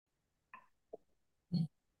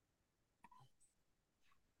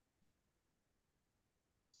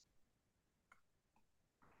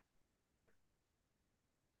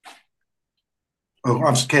Oh,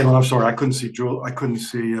 Caitlin, I'm sorry. I couldn't see Jewel. I couldn't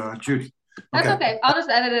see Judy. That's Okay. okay. I'll just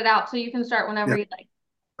edit it out so you can start whenever Yeah. you like.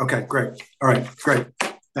 Okay. Great. All right. Great.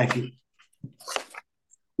 Thank you.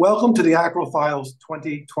 Welcome to the ACREL Files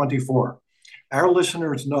 2024. Our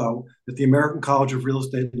listeners know that the American College of Real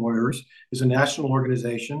Estate Lawyers is a national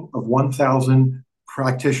organization of 1,000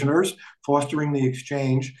 practitioners fostering the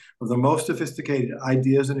exchange of the most sophisticated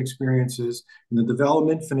ideas and experiences in the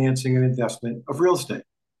development, financing, and investment of real estate.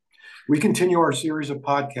 We continue our series of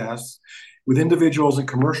podcasts with individuals in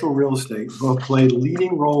commercial real estate who have played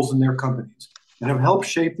leading roles in their companies and have helped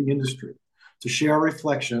shape the industry to share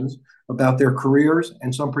reflections about their careers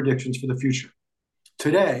and some predictions for the future.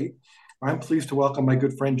 Today, I'm pleased to welcome my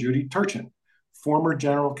good friend Judy Turchin, former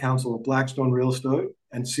general counsel of Blackstone Real Estate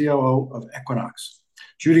and COO of Equinox.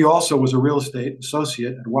 Judy also was a real estate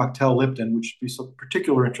associate at Wachtell Lipton, which would be of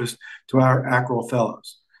particular interest to our ACREL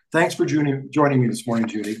fellows. Thanks for joining me this morning,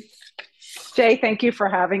 Judy. Jay, thank you for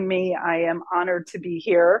having me. I am honored to be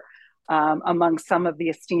here among some of the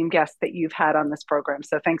esteemed guests that you've had on this program.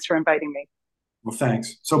 So thanks for inviting me. Well,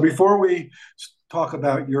 thanks. So before we talk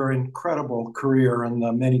about your incredible career and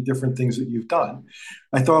the many different things that you've done,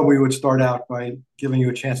 I thought we would start out by giving you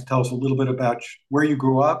a chance to tell us a little bit about where you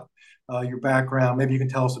grew up, your background. Maybe you can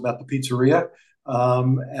tell us about the pizzeria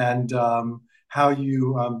and how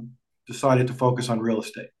you decided to focus on real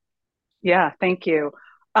estate. Yeah, thank you.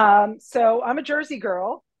 So I'm a Jersey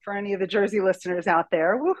girl for any of the Jersey listeners out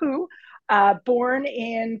there. Woohoo. Born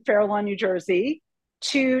in Fair Lawn, New Jersey,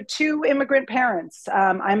 to two immigrant parents.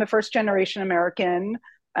 I'm a first generation American.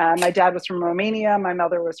 My dad was from Romania. My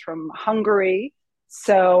mother was from Hungary.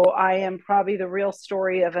 So I am probably the real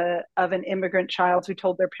story of an immigrant child who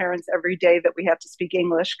told their parents every day that we had to speak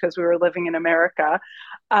English because we were living in America.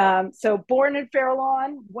 So born in Fair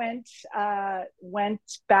Lawn, went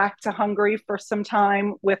back to Hungary for some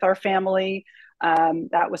time with our family.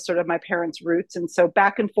 That was sort of my parents' roots, and so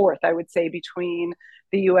back and forth, I would say, between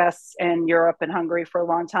the U.S. and Europe and Hungary for a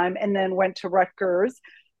long time, and then went to Rutgers.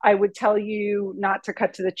 I would tell you, not to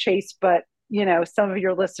cut to the chase, but some of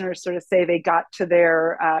your listeners sort of say they got to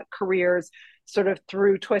their careers sort of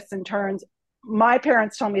through twists and turns. My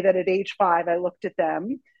parents told me that at age 5, I looked at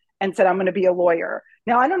them and said, I'm going to be a lawyer.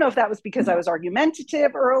 Now, I don't know if that was because I was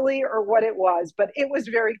argumentative early or what it was, but it was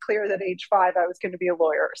very clear that at age 5, I was going to be a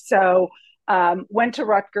lawyer. So went to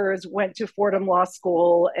Rutgers, went to Fordham Law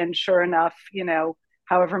School, and sure enough,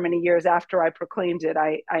 however many years after I proclaimed it,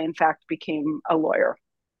 I in fact became a lawyer.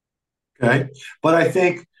 Okay. But I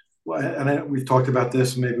think, we've talked about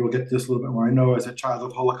this, and maybe we'll get to this a little bit more. I know as a child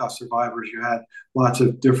of Holocaust survivors, you had lots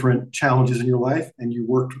of different challenges in your life, and you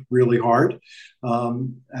worked really hard,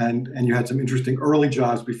 and you had some interesting early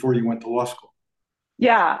jobs before you went to law school.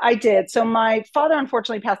 Yeah, I did. So my father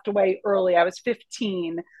unfortunately passed away early. I was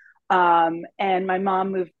 15, and my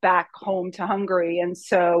mom moved back home to Hungary, and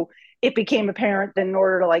so it became apparent that in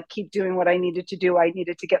order to keep doing what I needed to do, I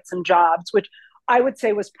needed to get some jobs, which I would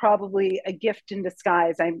say was probably a gift in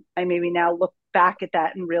disguise. I maybe now look back at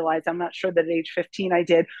that and realize I'm not sure that at age 15 I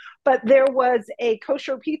did, but there was a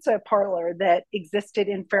kosher pizza parlor that existed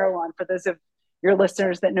in Fairlawn. For those of your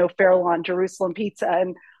listeners that know Fairlawn, Jerusalem Pizza,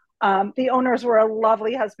 and the owners were a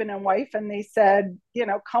lovely husband and wife, and they said,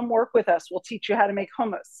 come work with us. We'll teach you how to make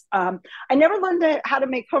hummus. I never learned how to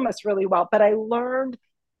make hummus really well, but I learned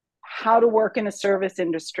how to work in a service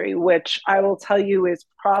industry, which I will tell you is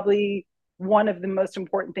probably one of the most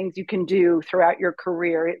important things you can do throughout your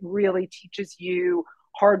career. It really teaches you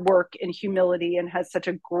hard work and humility and has such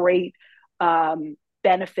a great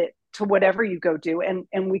benefit to whatever you go do.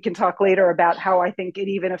 And we can talk later about how I think it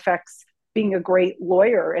even affects being a great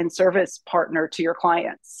lawyer and service partner to your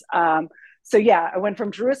clients. So yeah, I went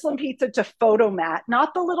from Jerusalem Pizza to Photomat,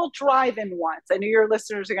 not the little drive-in ones. I know your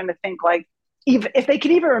listeners are going to think even if they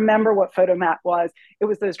can even remember what Photomat was, it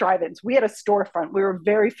was those drive-ins. We had a storefront. We were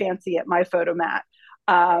very fancy at my Photomat.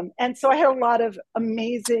 And so I had a lot of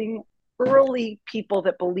amazing early people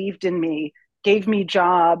that believed in me, gave me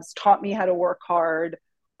jobs, taught me how to work hard.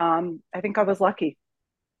 I think I was lucky.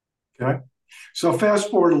 Okay. So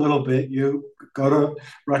fast forward a little bit, you go to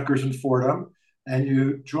Rutgers and Fordham, and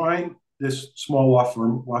you join this small law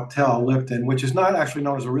firm, Wachtell Lipton, which is not actually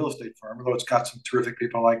known as a real estate firm, although it's got some terrific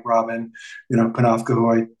people like Robin, Panofka,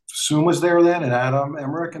 who I assume was there then, and Adam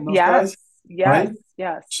Emmerich and those Yes, guys, yes, right?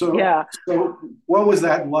 yes, So, yeah. so what was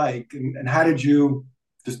that like, and how did you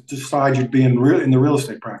decide you'd be in the real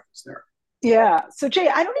estate practice there? Yeah. So Jay,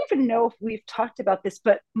 I don't even know if we've talked about this,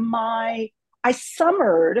 but I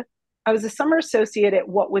summered, I was a summer associate at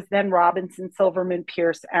what was then Robinson, Silverman,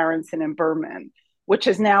 Pierce, Aronson, and Berman, which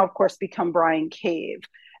has now, of course, become Bryan Cave.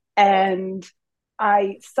 And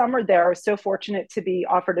I summered there. I was so fortunate to be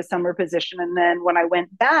offered a summer position. And then when I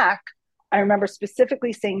went back, I remember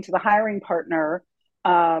specifically saying to the hiring partner,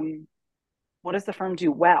 what does the firm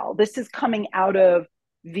do well? This is coming out of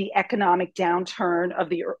the economic downturn of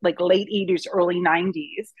the like late 80s, early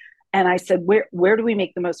 90s. And I said, where do we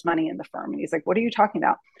make the most money in the firm? And he's like, what are you talking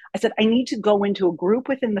about? I said, I need to go into a group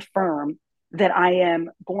within the firm that I am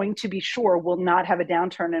going to be sure will not have a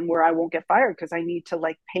downturn and where I won't get fired because I need to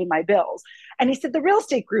like pay my bills. And he said, the real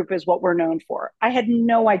estate group is what we're known for. I had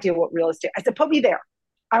no idea what real estate. I said, put me there.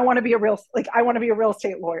 I want to be a real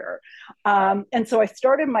estate lawyer. And so I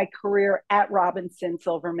started my career at Robinson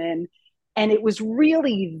Silverman, and it was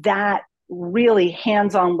really that really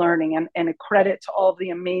hands-on learning and a credit to all of the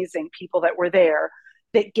amazing people that were there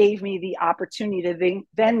that gave me the opportunity to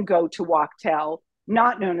then go to Wachtell,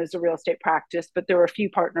 not known as a real estate practice, but there were a few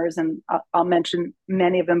partners, and I'll mention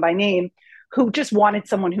many of them by name, who just wanted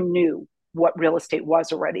someone who knew what real estate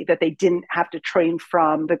was already, that they didn't have to train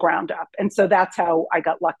from the ground up. And so that's how I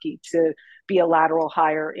got lucky to be a lateral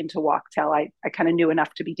hire into Wachtell. I kind of knew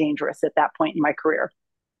enough to be dangerous at that point in my career.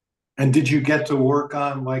 And did you get to work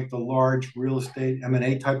on like the large real estate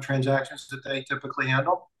M&A type transactions that they typically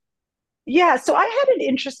handle? Yeah, so I had an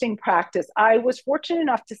interesting practice. I was fortunate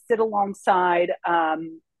enough to sit alongside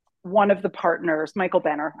one of the partners, Michael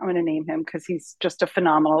Benner. I'm going to name him because he's just a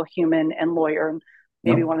phenomenal human and lawyer, and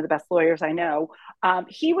maybe one of the best lawyers I know.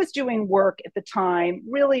 He was doing work at the time,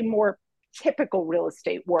 really more typical real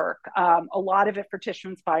estate work. A lot of it for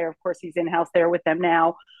Tishman Speyer. Of course, he's in-house there with them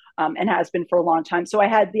now, and has been for a long time. So I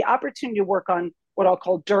had the opportunity to work on what I'll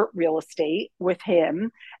call dirt real estate with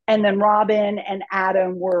him. And then Robin and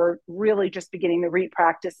Adam were really just beginning the REIT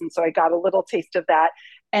practice. And so I got a little taste of that.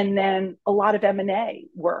 And then a lot of M&A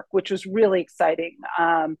work, which was really exciting.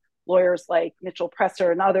 Lawyers like Mitchell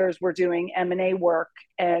Presser and others were doing M&A work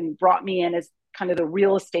and brought me in as kind of the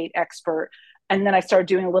real estate expert. And then I started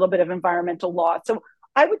doing a little bit of environmental law. So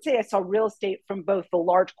I would say I saw real estate from both the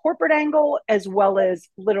large corporate angle as well as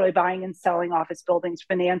literally buying and selling office buildings,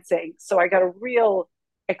 financing. So I got a real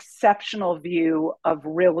exceptional view of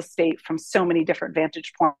real estate from so many different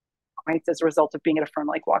vantage points as a result of being at a firm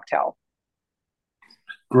like Wachtell.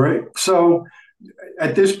 Great. So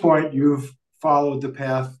at this point, you've followed the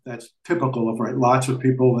path that's typical of lots of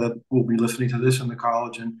people that will be listening to this in the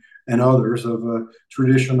college and others of a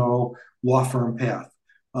traditional law firm path.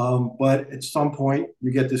 But at some point,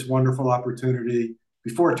 you get this wonderful opportunity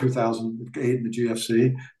before 2008 in the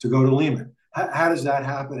GFC to go to Lehman. How does that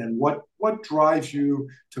happen, and what drives you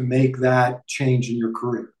to make that change in your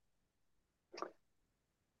career?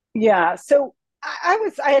 Yeah, so I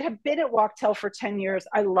had been at Wachtell for 10 years.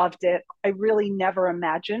 I loved it. I really never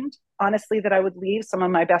imagined, honestly, that I would leave. Some of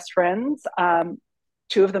my best friends,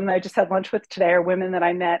 two of them that I just had lunch with today, are women that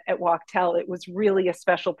I met at Wachtell. It was really a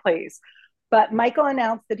special place. But Michael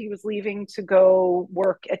announced that he was leaving to go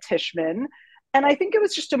work at Tishman. And I think it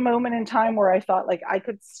was just a moment in time where I thought, like, I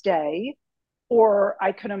could stay or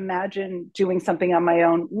I could imagine doing something on my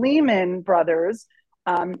own. Lehman Brothers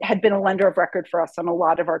had been a lender of record for us on a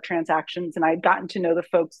lot of our transactions. And I had gotten to know the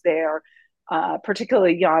folks there,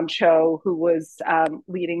 particularly Jan Cho, who was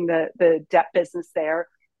leading the debt business there.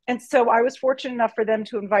 And so I was fortunate enough for them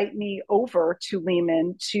to invite me over to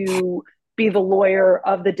Lehman to be the lawyer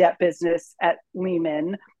of the debt business at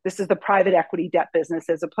Lehman. This is the private equity debt business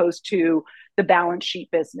as opposed to the balance sheet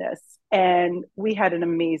business. And we had an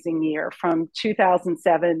amazing year from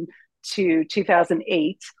 2007 to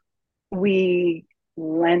 2008. We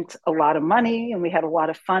lent a lot of money and we had a lot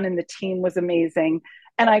of fun, and the team was amazing.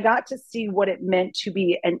 And I got to see what it meant to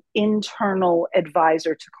be an internal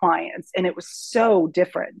advisor to clients. And it was so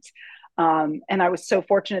different. And I was so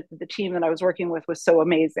fortunate that the team that I was working with was so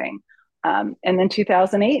amazing. And then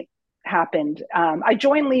 2008 happened. I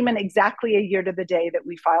joined Lehman exactly a year to the day that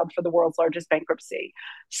we filed for the world's largest bankruptcy.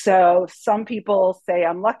 So some people say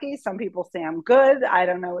I'm lucky. Some people say I'm good. I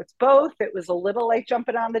don't know. It's both. It was a little like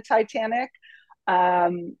jumping on the Titanic.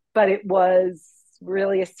 But it was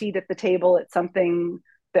really a seat at the table. It's something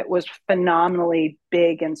that was phenomenally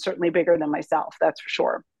big and certainly bigger than myself. That's for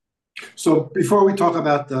sure. So before we talk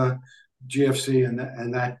about the GFC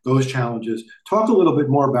and those challenges, talk a little bit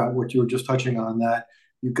more about what you were just touching on, that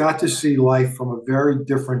you got to see life from a very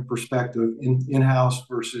different perspective in-house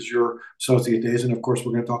versus your associate days. And of course,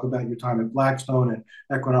 we're going to talk about your time at Blackstone and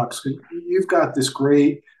Equinox. You've got this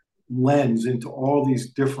great lens into all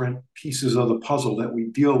these different pieces of the puzzle that we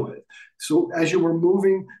deal with. So as you were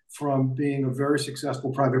moving from being a very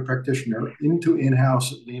successful private practitioner into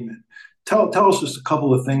in-house at Lehman, tell us just a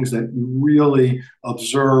couple of things that you really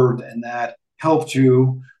observed and that helped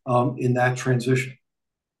you in that transition.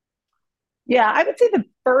 Yeah, I would say the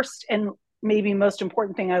first and maybe most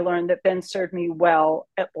important thing I learned that then served me well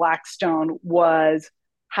at Blackstone was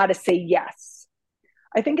how to say yes.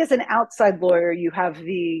 I think as an outside lawyer, you have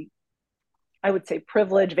the, I would say,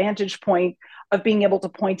 privilege, vantage point of being able to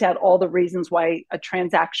point out all the reasons why a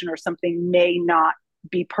transaction or something may not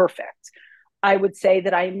be perfect. I would say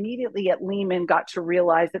that I immediately at Lehman got to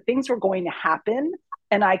realize that things were going to happen,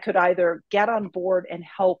 and I could either get on board and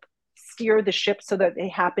help steer the ship so that they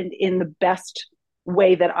happened in the best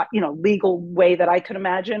way that legal way that I could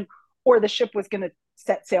imagine, or the ship was going to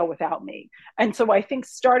set sail without me. And so I think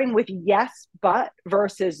starting with yes, but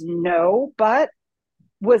versus no, but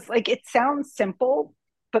was like, it sounds simple,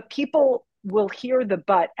 but people will hear the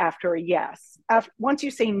but after a yes. Once you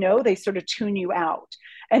say no, they sort of tune you out.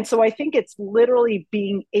 And so I think it's literally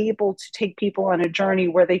being able to take people on a journey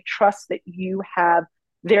where they trust that you have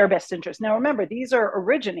their best interest. Now, remember, these are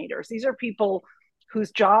originators. These are people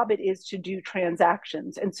whose job it is to do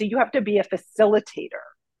transactions. And so you have to be a facilitator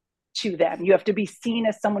to them. You have to be seen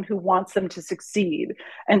as someone who wants them to succeed.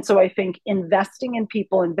 And so I think investing in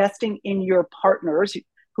people, investing in your partners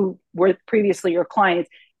who were previously your clients,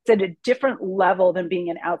 it's at a different level than being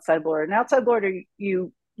an outside lawyer. An outside lawyer,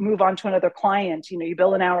 you move on to another client, you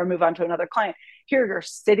bill an hour, move on to another client. Here you're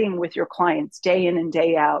sitting with your clients day in and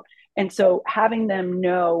day out. And so having them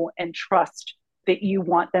know and trust that you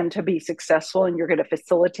want them to be successful and you're going to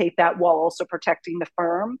facilitate that while also protecting the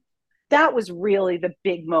firm, that was really the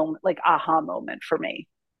big moment, like aha moment for me.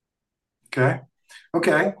 Okay.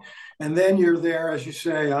 Okay. And then you're there, as you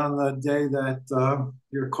say, on the day that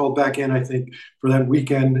you're called back in, I think, for that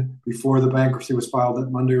weekend before the bankruptcy was filed,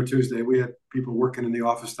 that Monday or Tuesday. We had people working in the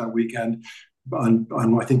office that weekend on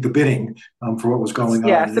I think, the bidding for what was going on.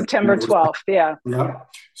 Yeah, September 12th. Yeah. Yeah.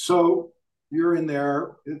 So you're in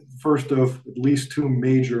there, first of at least two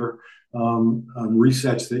major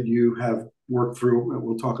resets that you have worked through.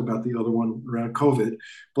 We'll talk about the other one around COVID.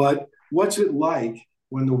 But what's it like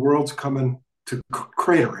when the world's coming to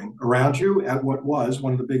cratering around you at what was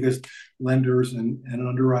one of the biggest lenders and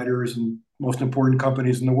underwriters and most important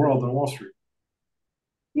companies in the world on Wall Street?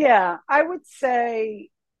 Yeah, I would say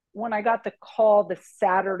when I got the call the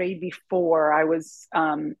Saturday before, I was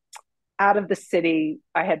out of the city.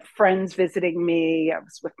 I had friends visiting me. I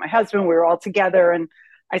was with my husband. We were all together, and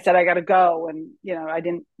I said, I got to go. And, I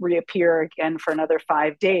didn't reappear again for another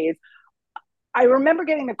 5 days. I remember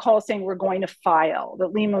getting the call saying we're going to file,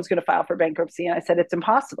 that Lehman was going to file for bankruptcy. And I said, it's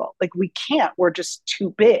impossible. Like, we can't. We're just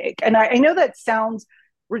too big. And I know that sounds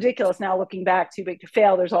ridiculous now looking back, too big to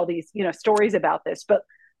fail. There's all these, stories about this. But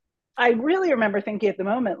I really remember thinking at the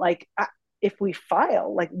moment, like, if we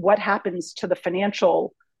file, like, what happens to the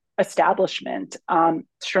financial establishment?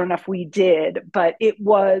 Sure enough, we did. But it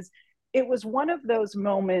was one of those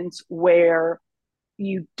moments where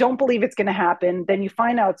you don't believe it's going to happen, then you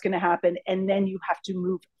find out it's going to happen, and then you have to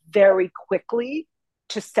move very quickly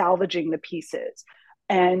to salvaging the pieces.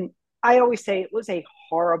 And I always say it was a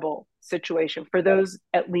horrible situation for those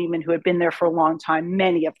at Lehman who had been there for a long time,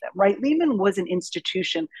 many of them, right? Lehman was an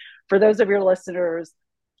institution. For those of your listeners,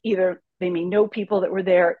 either they may know people that were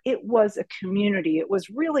there, it was a community. It was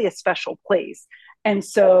really a special place. And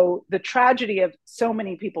so the tragedy of so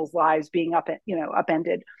many people's lives being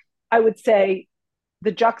upended, I would say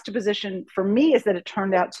the juxtaposition for me is that it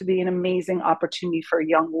turned out to be an amazing opportunity for a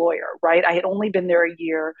young lawyer, right? I had only been there a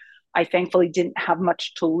year. I thankfully didn't have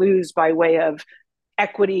much to lose by way of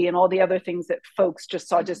equity and all the other things that folks just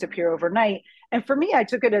saw disappear overnight. And for me, I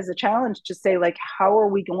took it as a challenge to say, like, how are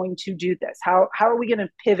we going to do this? How are we going to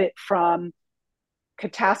pivot from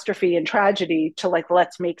catastrophe and tragedy to, like,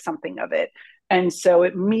 let's make something of it? And so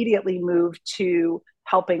it immediately moved to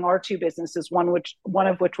helping our two businesses, one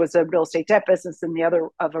of which was a real estate debt business and the other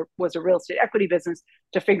was a real estate equity business,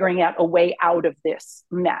 to figuring out a way out of this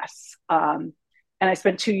mess. And I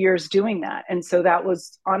spent 2 years doing that. And so that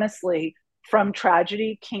was, honestly, from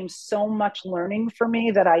tragedy came so much learning for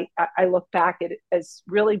me that I look back at it as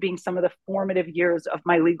really being some of the formative years of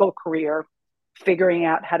my legal career, figuring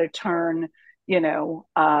out how to turn,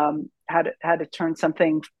 how to turn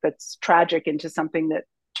something that's tragic into something that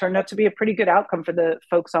turned out to be a pretty good outcome for the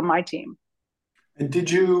folks on my team. And did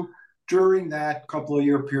you, during that couple of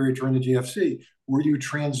year period during the GFC, were you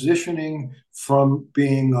transitioning from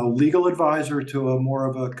being a legal advisor to a more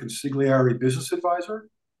of a consigliere business advisor?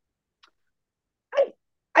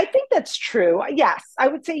 I think that's true. Yes, I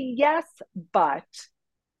would say yes, but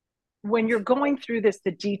when you're going through this,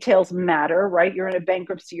 the details matter, right? You're in a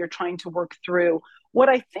bankruptcy, you're trying to work through. What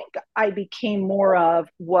I think I became more of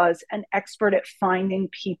was an expert at finding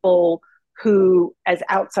people who, as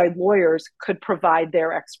outside lawyers, could provide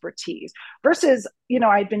their expertise versus,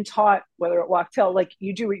 I'd been taught, whether at Wachtell, like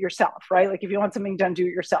you do it yourself, right? Like if you want something done, do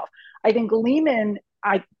it yourself. I think Lehman,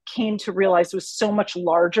 I came to realize, was so much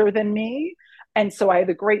larger than me. And so I had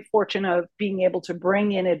the great fortune of being able to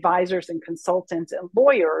bring in advisors and consultants and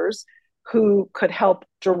lawyers who could help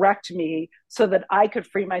direct me so that I could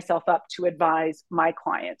free myself up to advise my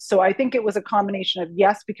clients. So I think it was a combination of,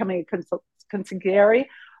 yes, becoming a consigliere,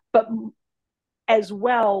 but as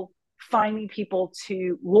well finding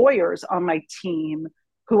lawyers on my team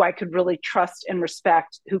who I could really trust and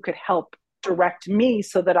respect, who could help direct me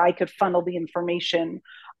so that I could funnel the information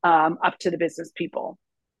up to the business people.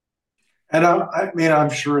 And I'm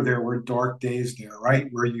sure there were dark days there, right?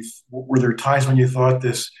 Were there times when you thought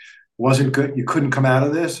this wasn't good, you couldn't come out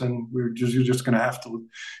of this, and you're just going to have to,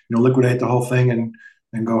 liquidate the whole thing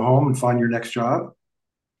and go home and find your next job?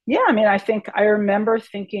 Yeah, I think I remember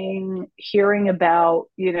hearing about,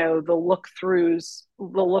 the look through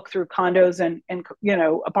condos and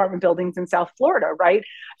apartment buildings in South Florida, right?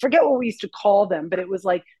 I forget what we used to call them, but it was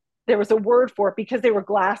like there was a word for it because they were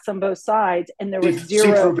glass on both sides, and there was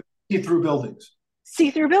zero see-through buildings.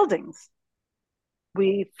 See-through buildings.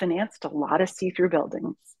 We financed a lot of see-through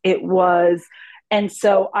buildings. And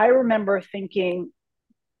so I remember thinking,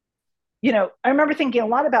 a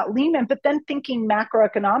lot about Lehman, but then thinking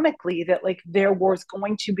macroeconomically that like there was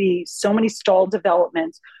going to be so many stalled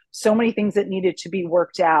developments, so many things that needed to be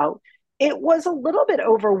worked out. It was a little bit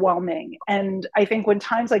overwhelming. And I think when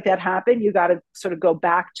times like that happen, you got to sort of go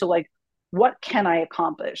back to like, what can I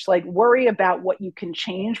accomplish? Like worry about what you can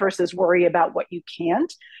change versus worry about what you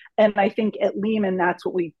can't. And I think at Lehman, that's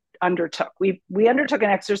what we undertook. We undertook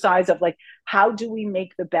an exercise of like, how do we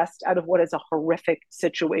make the best out of what is a horrific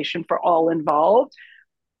situation for all involved?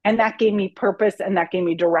 And that gave me purpose and that gave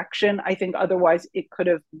me direction. I think otherwise it could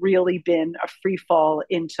have really been a free fall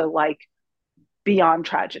into like beyond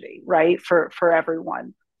tragedy, right? For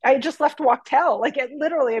everyone. I just left Wachtell. Like it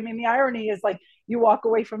literally, the irony is like you walk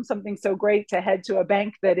away from something so great to head to a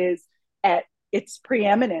bank that is at its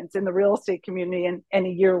preeminence in the real estate community. And a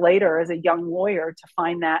year later, as a young lawyer, to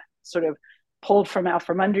find that sort of pulled out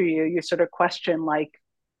from under you, you sort of question like,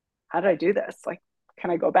 how did I do this? Like, can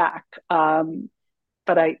I go back?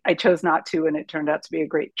 But I chose not to, and it turned out to be a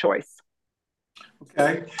great choice.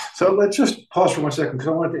 Okay, so let's just pause for 1 second because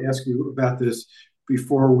I wanted to ask you about this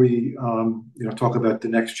before we talk about the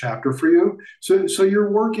next chapter for you. So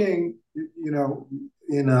you're working,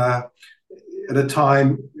 at a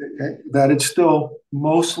time that it's still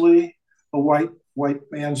mostly a white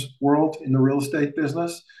man's world in the real estate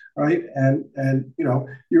business, right? And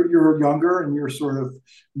you're younger and you're sort of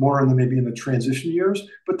more maybe in the transition years.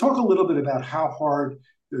 But talk a little bit about how hard,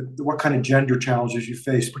 what kind of gender challenges you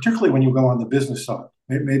face, particularly when you go on the business side.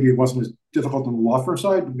 Maybe it wasn't as difficult on the law firm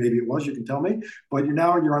side. Maybe it was. You can tell me. But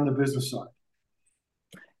you're on the business side.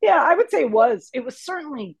 Yeah, I would say it was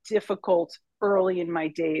certainly difficult early in my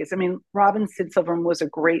days. Robinson Silverman was a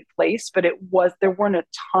great place, but there weren't a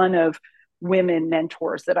ton of women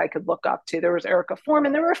mentors that I could look up to. There was Erica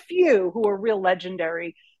Foreman. There were a few who were real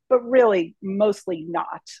legendary, but really mostly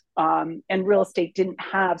not. And real estate didn't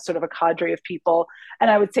have sort of a cadre of people. And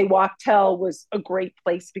I would say Wachtell was a great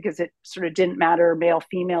place because it sort of didn't matter male,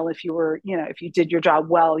 female. If you were, if you did your job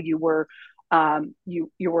well, you were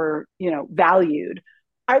valued.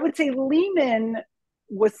 I would say Lehman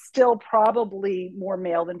was still probably more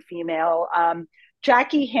male than female.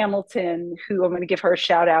 Jackie Hamilton, who I'm going to give her a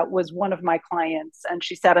shout out, was one of my clients, and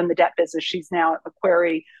she sat in the debt business. She's now at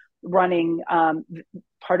Macquarie running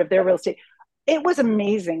part of their real estate. It was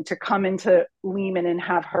amazing to come into Lehman and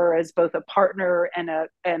have her as both a partner and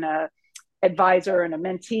a advisor and a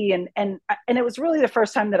mentee. And it was really the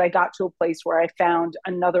first time that I got to a place where I found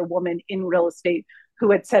another woman in real estate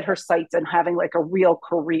who had set her sights on having like a real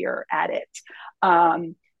career at it.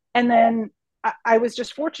 And then I was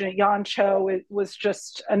just fortunate. Jan Cho was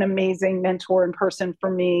just an amazing mentor in person for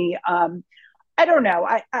me. I don't know.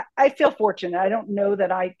 I feel fortunate. I don't know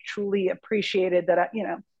that I truly appreciated that.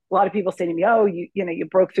 A lot of people say to me, "Oh, you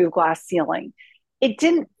broke through the glass ceiling." It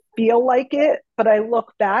didn't feel like it, but I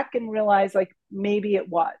look back and realize like maybe it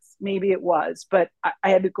was. But I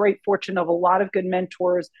had the great fortune of a lot of good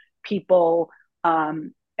mentors, people,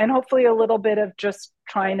 and hopefully a little bit of just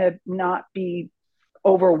trying to not be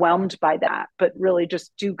overwhelmed by that, but really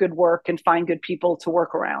just do good work and find good people to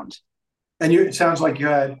work around. And it sounds like you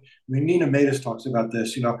had, Nina Matus talks about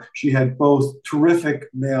this, she had both terrific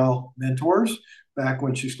male mentors back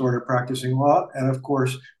when she started practicing law, and of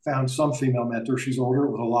course found some female mentors. She's older,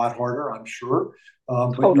 it was a lot harder, I'm sure,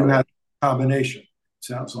 but totally. You had a combination.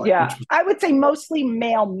 sounds like, Yeah, which was I would say mostly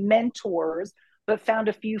male mentors, but found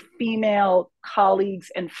a few female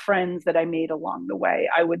colleagues and friends that I made along the way,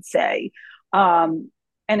 I would say. Um,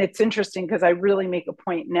 and it's interesting because I really make a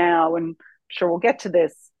point now, and I'm sure we'll get to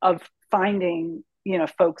this, of finding,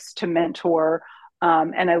 folks to mentor.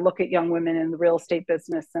 And I look at young women in the real estate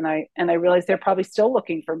business, and I realize they're probably still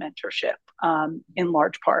looking for mentorship, in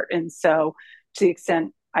large part. And so, to the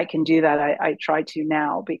extent I can do that, I try to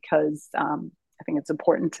now, because I think it's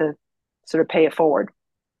important to sort of pay it forward.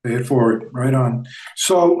 pay it forward. Right on.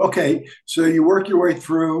 So, okay, so you work your way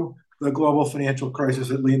through the global financial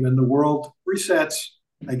crisis at Lehman. The world resets,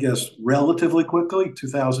 I guess, relatively quickly,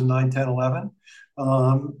 2009, 10, 11.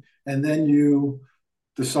 And then you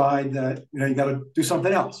decide that, you got to do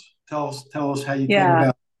something else. Tell us how you came Yeah.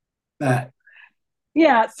 about that.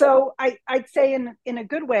 Yeah, so I'd say in a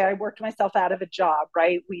good way, I worked myself out of a job,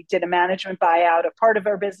 right? We did a management buyout of part of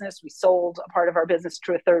our business. We sold a part of our business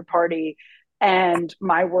to a third party, and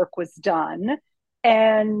my work was done.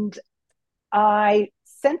 And I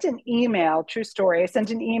sent an email, true story, I sent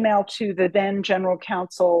an email to the then general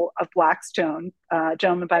counsel of Blackstone, a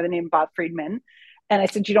gentleman by the name of Bob Friedman. And I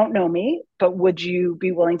said, "You don't know me, but would you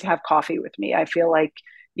be willing to have coffee with me? I feel like,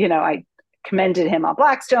 I commended him on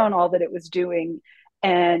Blackstone, all that it was doing."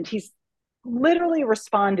 And he's literally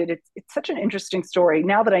responded. It's such an interesting story.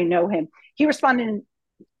 Now that I know him, he responded in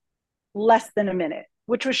less than a minute,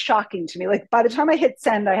 which was shocking to me. Like, by the time I hit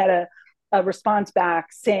send, I had a response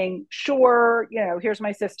back saying, "Sure, here's my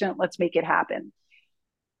assistant. Let's make it happen."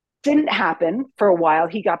 Didn't happen for a while.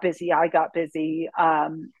 He got busy. I got busy.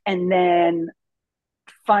 And then,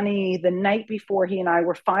 funny, the night before he and I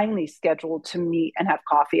were finally scheduled to meet and have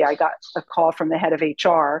coffee, I got a call from the head of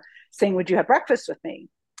HR saying, "Would you have breakfast with me?"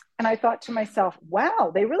 And I thought to myself, wow,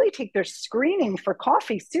 they really take their screening for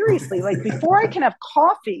coffee seriously. Like, before I can have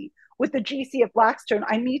coffee with the GC of Blackstone,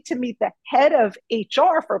 I need to meet the head of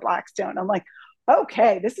HR for Blackstone. I'm like,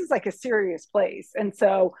 okay, this is like a serious place. And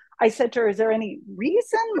so I said to her, "Is there any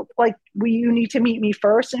reason, like, you need to meet me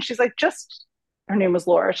first?" And she's like, her name was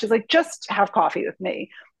Laura. She's like, "Just have coffee with me.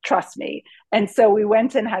 Trust me." And so we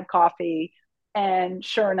went and had coffee. And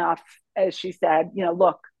sure enough, as she said,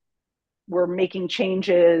 "Look, we're making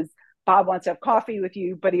changes. Bob wants to have coffee with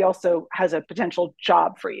you, but he also has a potential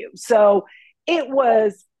job for you." So it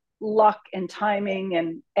was luck and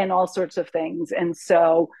timing and all sorts of things. And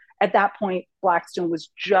so at that point, Blackstone was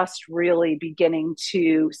just really beginning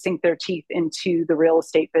to sink their teeth into the real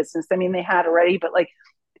estate business. I mean, they had already, but like,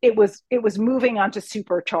 it was moving on to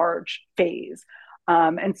supercharge phase.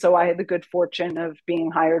 And so I had the good fortune of being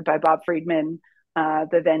hired by Bob Friedman,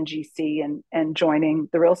 the then GC, and joining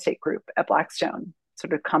the real estate group at Blackstone,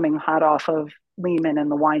 sort of coming hot off of Lehman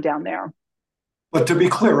and the wind down there. But to be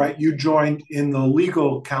clear, right, you joined in the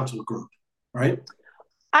legal counsel group, right?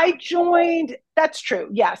 I joined, that's true.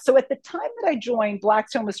 Yeah. So at the time that I joined,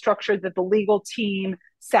 Blackstone was structured that the legal team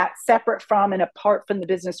sat separate from and apart from the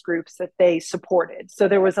business groups that they supported. So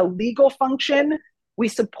there was a legal function. We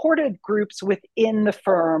supported groups within the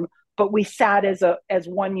firm, but we sat as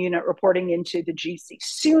one unit reporting into the GC.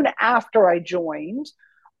 Soon after I joined,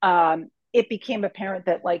 it became apparent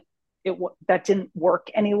that that didn't work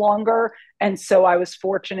any longer. And so I was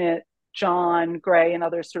fortunate. John Gray and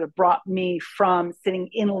others sort of brought me from sitting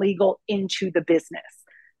in legal into the business.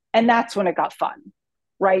 And that's when it got fun,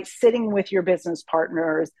 right? Sitting with your business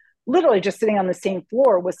partners, literally just sitting on the same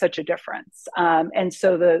floor, was such a difference. And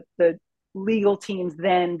so the legal teams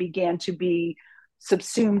then began to be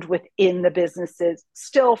subsumed within the businesses,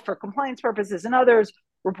 still for compliance purposes, and others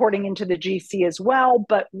reporting into the GC as well,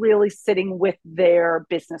 but really sitting with their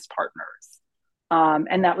business partners.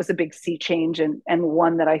 And that was a big sea change, and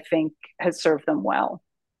one that I think has served them well.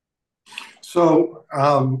 So,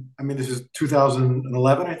 I mean, this is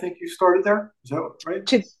 2011, I think you started there. Is that right?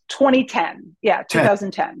 To 2010. Yeah, 10.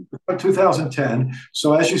 2010. 2010.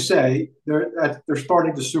 So, as you say, they're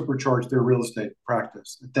starting to supercharge their real estate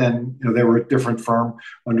practice. Then, they were a different firm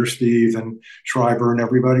under Steve and Schreiber and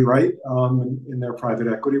everybody, right, in their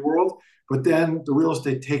private equity world. But then the real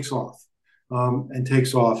estate takes off, and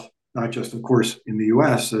takes off not just, of course, in the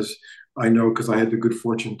U.S., as I know because I had the good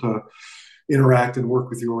fortune to interact and work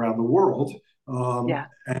with you around the world. Yeah.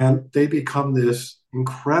 And they become this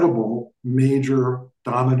incredible, major,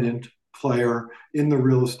 dominant player in the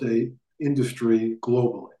real estate industry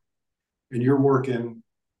globally. And you're working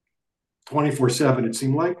 24/7, it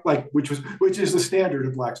seemed like which is the standard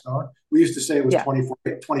of Blackstone. We used to say it was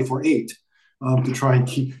 24/8. To try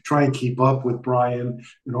and keep up with Brian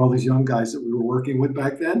and all these young guys that we were working with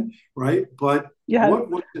back then, right? But Yeah.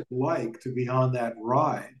 what was it like to be on that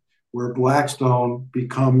ride where Blackstone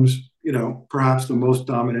becomes perhaps the most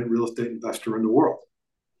dominant real estate investor in the world.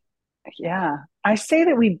 Yeah. I say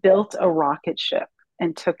that we built a rocket ship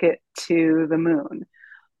and took it to the moon.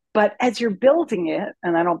 But as you're building it,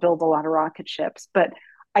 and I don't build a lot of rocket ships, but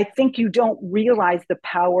I think you don't realize the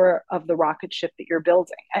power of the rocket ship that you're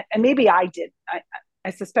building. And maybe I did. I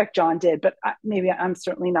suspect John did, but maybe I'm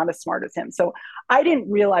certainly not as smart as him. So I didn't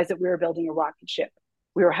realize that we were building a rocket ship.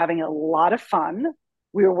 We were having a lot of fun.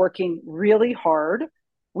 We were working really hard.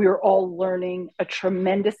 We were all learning a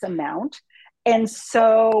tremendous amount. And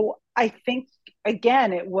so I think,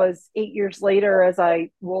 again, it was 8 years later as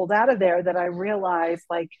I rolled out of there that I realized,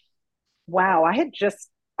 like, wow,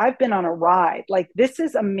 I've been on a ride. Like, this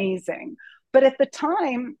is amazing. But at the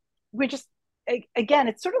time, again,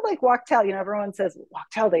 it's sort of like Wachtell. Everyone says,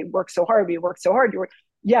 Wachtell, they work so hard. We work so hard.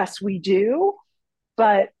 Yes, we do.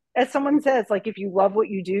 But as someone says, like, if you love what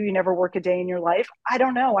you do, you never work a day in your life. I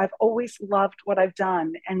don't know. I've always loved what I've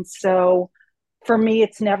done. And so for me,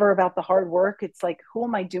 it's never about the hard work. It's like, who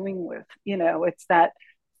am I doing with? It's that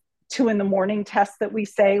 2 a.m. test that we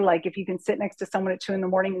say, like, if you can sit next to someone at 2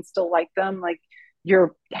 a.m. and still like them, like,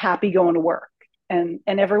 you're happy going to work. And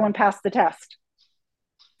everyone passed the test.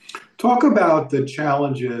 Talk about the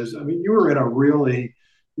challenges. I mean, you were at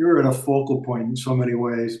a focal point in so many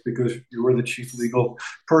ways because you were the chief legal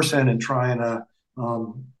person and trying to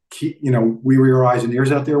keep, we were your eyes and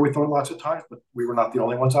ears out there, we thought lots of times, but we were not the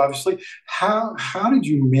only ones, obviously. How did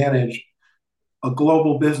you manage a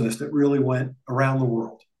global business that really went around the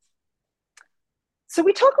world? So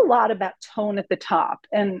we talk a lot about tone at the top,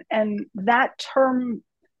 and that term,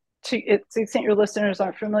 to the extent your listeners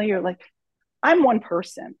aren't familiar, like, I'm one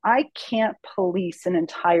person. I can't police an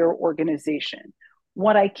entire organization.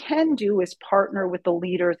 What I can do is partner with the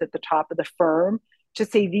leaders at the top of the firm to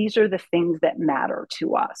say, these are the things that matter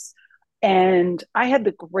to us. And I had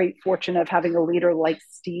the great fortune of having a leader like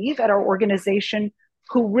Steve at our organization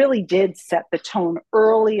who really did set the tone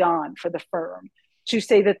early on for the firm to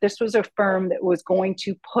say that this was a firm that was going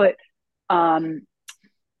to put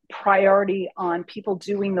priority on people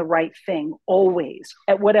doing the right thing always,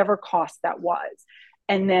 at whatever cost that was.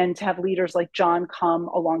 And then to have leaders like John come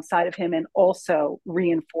alongside of him and also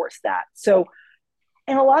reinforce that. So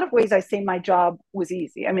in a lot of ways, I say my job was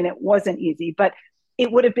easy. I mean, it wasn't easy, but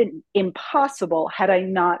it would have been impossible had I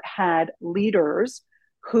not had leaders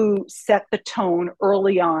who set the tone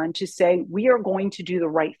early on to say, we are going to do the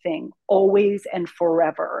right thing always and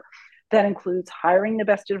forever. That includes hiring the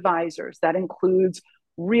best advisors. That includes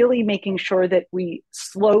really making sure that we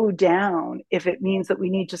slow down if it means that we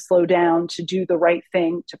need to slow down to do the right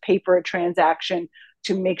thing, to pay for a transaction,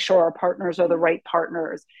 to make sure our partners are the right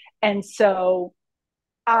partners. And so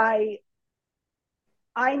I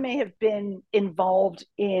may have been involved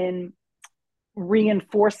in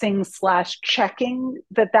reinforcing / checking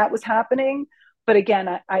that was happening. But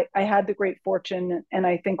again, I had the great fortune, and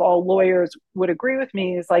I think all lawyers would agree with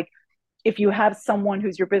me, is like, if you have someone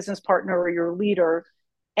who's your business partner or your leader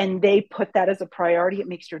and they put that as a priority, it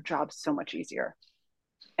makes your job so much easier.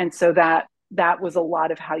 And so that was a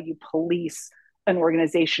lot of how you police an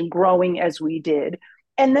organization growing as we did.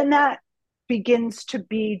 And then that begins to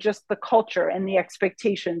be just the culture and the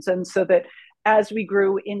expectations. And so that as we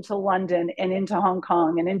grew into London and into Hong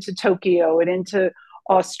Kong and into Tokyo and into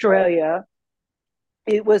Australia,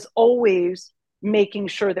 it was always making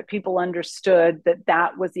sure that people understood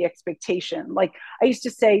that was the expectation. Like, I used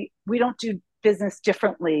to say, we don't do business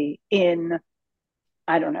differently in,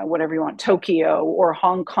 I don't know, whatever you want, Tokyo or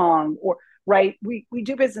Hong Kong, or right. We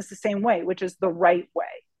do business the same way, which is the right way.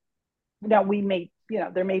 Now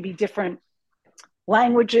there may be different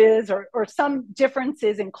languages or some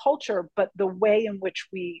differences in culture, but the way in which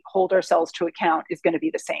we hold ourselves to account is going to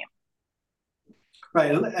be the same.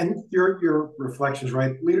 Right, and your reflections,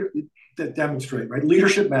 right, that demonstrate, right,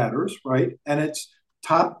 leadership matters, right, and it's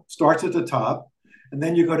starts at the top, and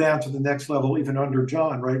then you go down to the next level, even under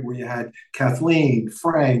John, right, where you had Kathleen,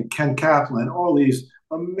 Frank, Ken Kaplan, all these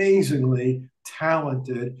amazingly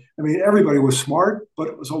talented. I mean, everybody was smart, but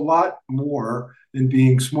it was a lot more than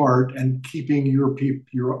being smart and keeping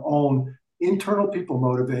your own internal people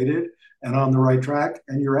motivated and on the right track,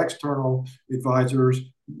 and your external advisors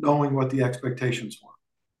knowing what the expectations were.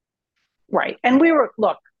 Right. And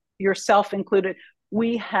look, yourself included,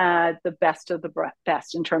 we had the best of the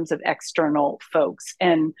best in terms of external folks.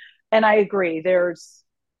 And I agree, it's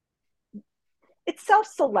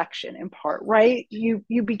self-selection in part, right? You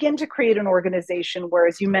begin to create an organization where,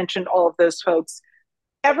 as you mentioned, all of those folks,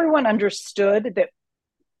 everyone understood that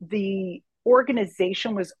the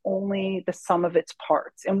organization was only the sum of its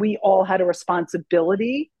parts. And we all had a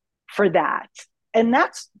responsibility for that. And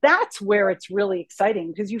that's where it's really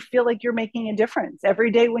exciting, because you feel like you're making a difference.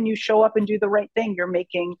 Every day when you show up and do the right thing, you're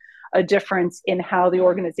making a difference in how the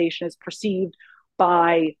organization is perceived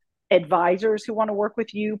by advisors who want to work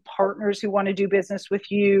with you, partners who want to do business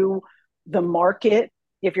with you, the market,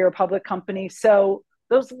 if you're a public company. So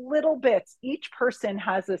those little bits, each person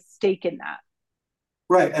has a stake in that.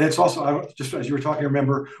 Right. And it's also, just as you were talking, I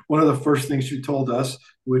remember one of the first things you told us,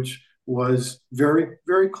 which was very,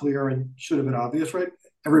 very clear and should have been obvious, right?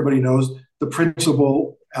 Everybody knows the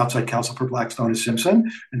principal outside counsel for Blackstone is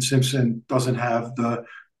Simpson, and Simpson doesn't have the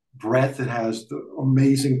breadth, it has the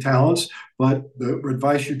amazing talents. But the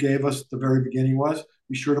advice you gave us at the very beginning was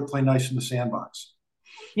be sure to play nice in the sandbox.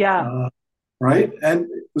 Yeah. Right. And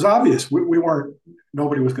it was obvious we weren't,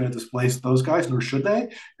 nobody was going to displace those guys, nor should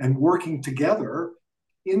they. And working together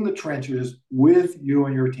in the trenches with you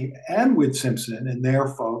and your team and with Simpson and their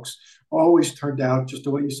folks always turned out just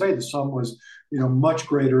the way you say. The sum was, much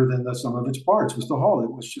greater than the sum of its parts was the whole.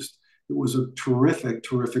 It was a terrific,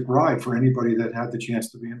 terrific ride for anybody that had the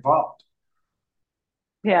chance to be involved.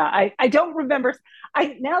 Yeah, I don't remember.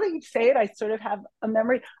 Now that you say it, I sort of have a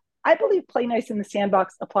memory. I believe play nice in the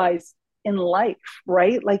sandbox applies in life,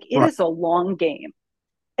 right? Like it Right. is a long game.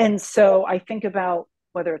 And so I think about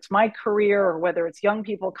whether it's my career or whether it's young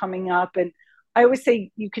people coming up. And I always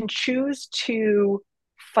say you can choose to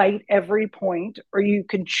fight every point, or you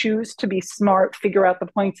can choose to be smart, figure out the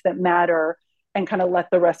points that matter, and kind of let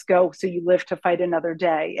the rest go so you live to fight another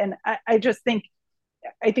day. And I just think,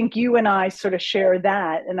 I think you and I sort of share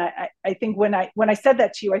that. And I think when I said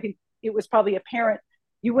that to you, I think it was probably apparent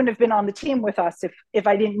you wouldn't have been on the team with us if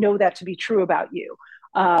I didn't know that to be true about you.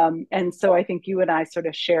 And so I think you and I sort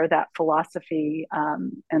of share that philosophy,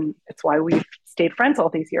 and it's why we've stayed friends all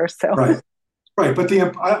these years. So Right, right. But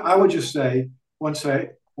I would just say one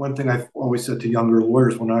thing I've always said to younger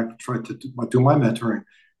lawyers when I try to do my mentoring: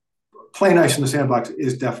 play nice in the sandbox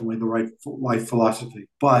is definitely the right life philosophy,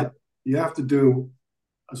 but you have to do,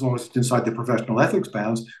 as long as it's inside the professional ethics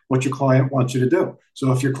bounds, what your client wants you to do.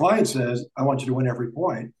 So if your client says, I want you to win every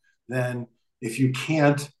point, then if you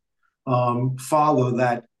can't follow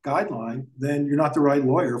that guideline, then you're not the right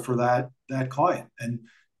lawyer for that client. And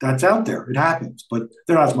that's out there. It happens, but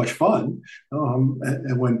they're not as much fun.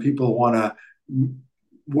 And when people want to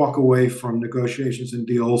walk away from negotiations and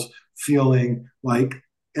deals feeling like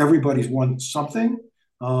everybody's won something,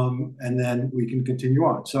 and then we can continue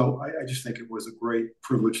on. So I just think it was a great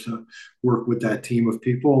privilege to work with that team of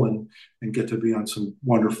people and get to be on some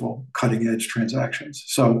wonderful cutting edge transactions.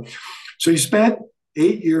 So you spent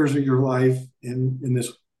 8 years of your life in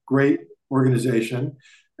this great organization,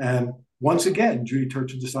 and once again, Judy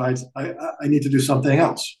Turchin decides I need to do something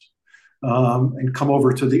else, and come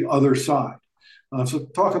over to the other side. So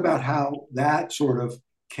talk about how that sort of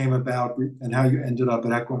came about and how you ended up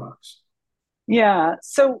at Equinox. yeah.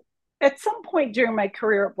 So at some point during my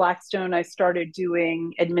career at Blackstone, I started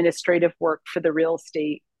doing administrative work for the real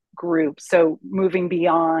estate group. So moving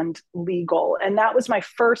beyond legal. And that was my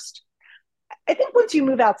first. I think once you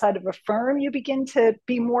move outside of a firm, you begin to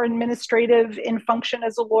be more administrative in function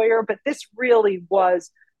as a lawyer. But this really was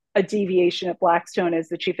a deviation at Blackstone as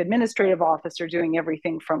the chief administrative officer, doing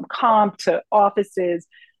everything from comp to offices.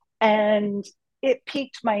 And it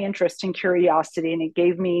piqued my interest and curiosity, and it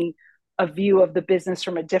gave me a view of the business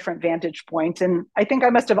from a different vantage point. And I think I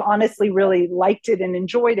must have honestly really liked it and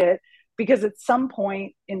enjoyed it, because at some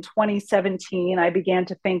point in 2017, I began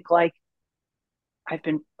to think, like, I've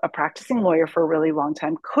been a practicing lawyer for a really long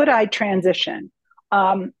time. Could I transition?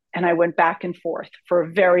 And I went back and forth for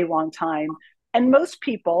a very long time. And most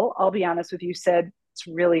people, I'll be honest with you, said it's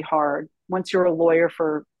really hard. Once you're a lawyer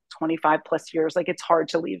for 25 plus years, like it's hard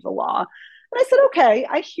to leave the law. And I said, okay,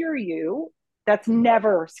 I hear you. That's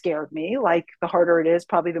never scared me. Like the harder it is,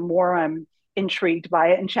 probably the more I'm intrigued by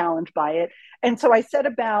it and challenged by it. And so I set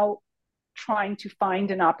about trying to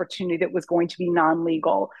find an opportunity that was going to be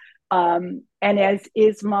non-legal. And as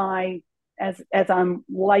I'm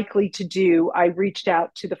likely to do, I reached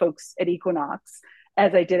out to the folks at Equinox,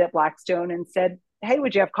 as I did at Blackstone, and said, hey,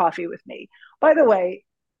 would you have coffee with me? By the way,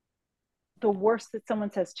 the worst that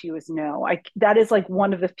someone says to you is no. That is like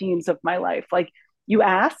one of the themes of my life. Like, you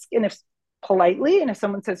ask, and if politely, and if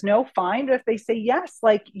someone says no, fine. But if they say yes,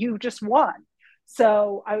 like, you just won.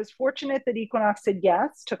 So I was fortunate that Equinox said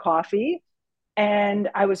yes to coffee. And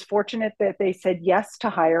I was fortunate that they said yes to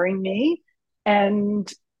hiring me.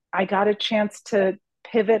 And I got a chance to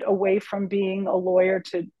pivot away from being a lawyer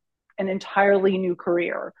to an entirely new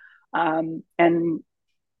career. And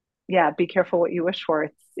yeah, be careful what you wish for.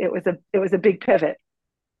 It was a big pivot.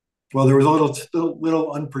 Well, there was a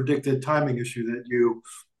little unpredicted timing issue that you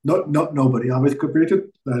Nobody always could predict it.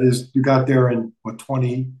 That is, you got there in what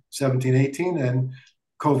 2017, 18, and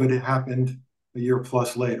COVID happened a year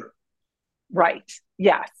plus later. Right.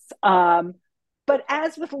 Yes. But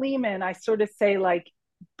as with Lehman, I sort of say like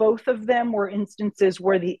both of them were instances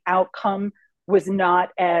where the outcome was not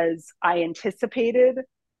as I anticipated,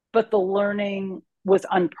 but the learning was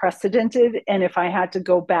unprecedented. And if I had to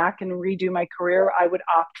go back and redo my career, I would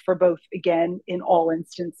opt for both again in all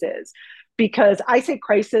instances. Because I say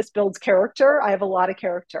crisis builds character. I have a lot of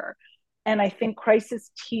character. And I think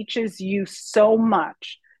crisis teaches you so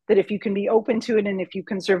much that if you can be open to it and if you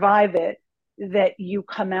can survive it, that you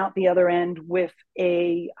come out the other end with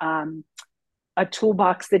a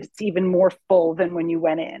toolbox that's even more full than when you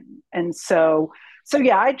went in. And so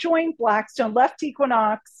yeah, I joined Blackstone, left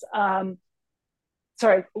Equinox.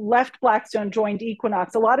 Left Blackstone, joined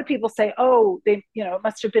Equinox. A lot of people say, "Oh, it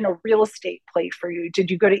must have been a real estate play for you. Did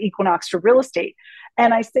you go to Equinox for real estate?"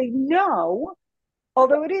 And I say no.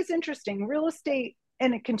 Although it is interesting, real estate,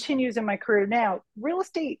 and it continues in my career now. Real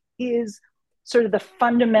estate is sort of the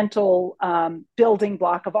fundamental building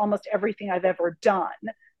block of almost everything I've ever done,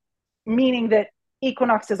 meaning that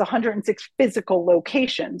Equinox has 106 physical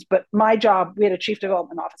locations, but my job, we had a chief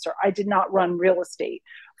development officer. I did not run real estate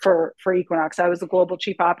for Equinox. I was the global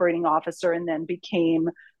chief operating officer and then became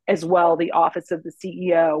as well the office of the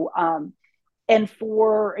CEO. And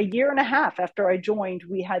for a year and a half after I joined,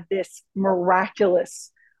 we had this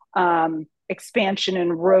miraculous expansion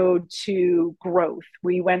and road to growth.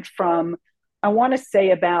 We went from, I want to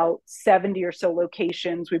say, about 70 or so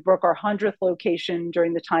locations. We broke our 100th location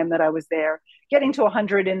during the time that I was there. Getting to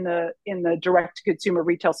 100 in the direct to consumer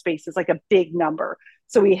retail space is like a big number.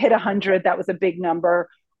 So we hit 100. That was a big number.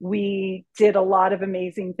 We did a lot of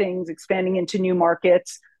amazing things, expanding into new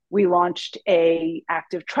markets. We launched a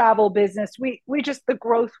active travel business. We just, the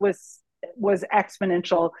growth was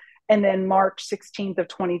exponential. And then March 16th of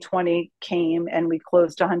 2020 came and we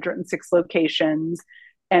closed 106 locations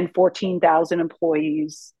and 14,000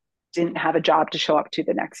 employees didn't have a job to show up to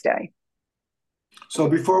the next day. So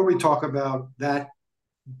before we talk about that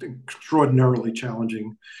extraordinarily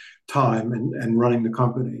challenging time and running the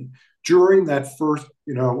company, during that first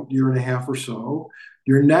year and a half or so,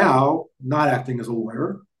 you're now not acting as a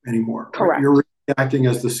lawyer anymore. Correct. Right? You're acting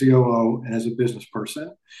as the COO and as a business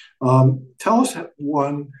person. Tell us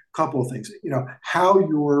one couple of things. How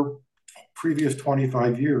your previous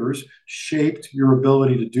 25 years shaped your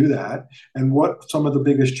ability to do that, and what some of the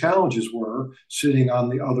biggest challenges were sitting on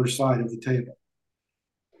the other side of the table.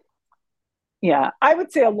 Yeah, I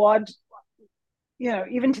would say a law,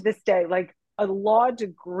 even to this day, like a law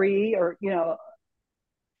degree or,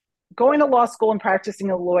 going to law school and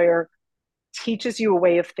practicing a lawyer teaches you a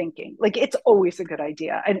way of thinking. Like it's always a good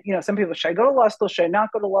idea. And, some people, should I go to law school? Should I not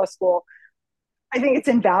go to law school? I think it's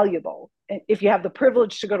invaluable if you have the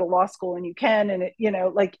privilege to go to law school and you can, and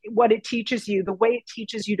like what it teaches you, the way it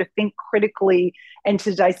teaches you to think critically and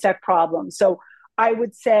to dissect problems. So I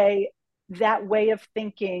would say that way of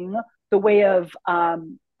thinking, the way of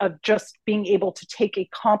just being able to take a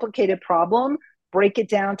complicated problem, break it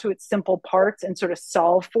down to its simple parts and sort of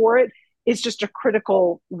solve for it, is just a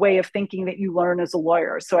critical way of thinking that you learn as a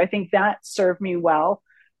lawyer. So I think that served me well.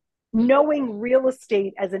 Knowing real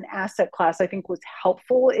estate as an asset class, I think, was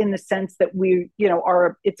helpful in the sense that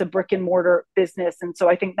it's a brick and mortar business. And so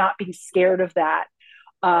I think not being scared of that.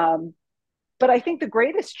 But I think the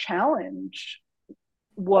greatest challenge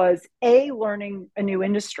was learning a new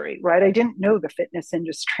industry, right? I didn't know the fitness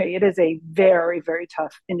industry. It is a very, very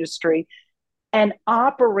tough industry. And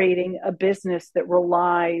operating a business that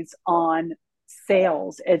relies on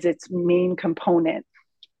sales as its main component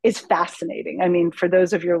is fascinating. I mean, for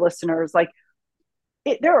those of your listeners,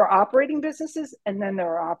 there are operating businesses and then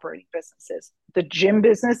there are operating businesses. The gym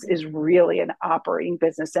business is really an operating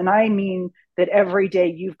business. And I mean that every day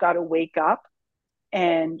you've got to wake up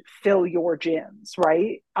and fill your gyms,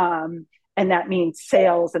 right? And that means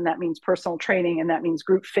sales, and that means personal training, and that means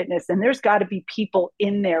group fitness. And there's got to be people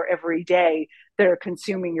in there every day that are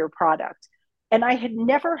consuming your product. And I had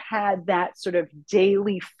never had that sort of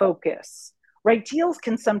daily focus, right? Deals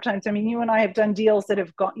can sometimes, you and I have done deals that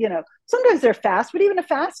have gone, sometimes they're fast, but even a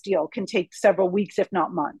fast deal can take several weeks, if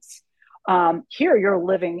not months. Here you're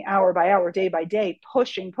living hour by hour, day by day,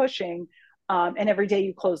 pushing, and every day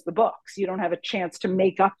you close the books. You don't have a chance to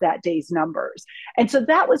make up that day's numbers. And so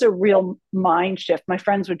that was a real mind shift. My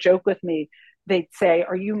friends would joke with me. They'd say,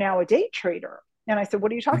 "Are you now a day trader?" And I said,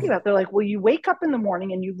 "What are you talking about?" They're like, "Well, you wake up in the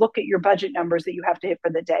morning and you look at your budget numbers that you have to hit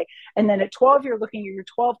for the day. And then at 12, you're looking at your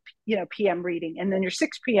 12 p.m. reading, and then your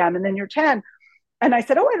 6 p.m., and then your 10." And I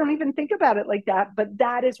said, "Oh, I don't even think about it like that." But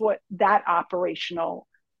that is what that operational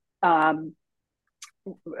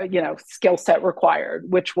skill set required,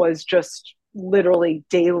 which was just literally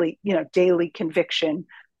daily conviction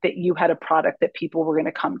that you had a product that people were going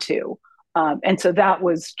to come to. And so that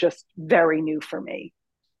was just very new for me.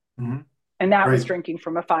 Mm-hmm. And that was Great. drinking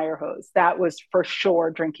from a fire hose. That was for sure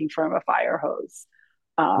drinking from a fire hose.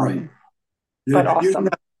 Right. But awesome.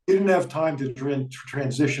 You didn't have time to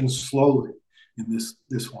transition slowly in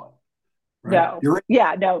this one, right?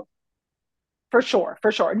 No, for sure.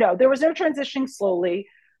 No, there was no transitioning slowly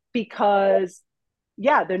because,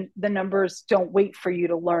 the numbers don't wait for you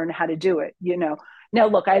to learn how to do it. Now,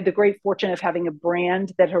 look, I had the great fortune of having a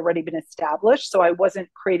brand that had already been established. So I wasn't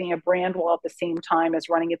creating a brand while at the same time as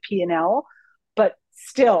running a P&L, but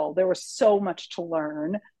still there was so much to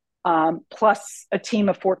learn. Plus a team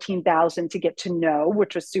of 14,000 to get to know,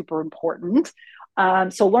 which was super important.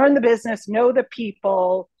 So learn the business, know the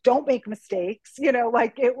people, don't make mistakes. It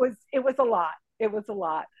was a lot. It was a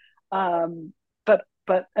lot.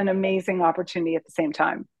 But an amazing opportunity at the same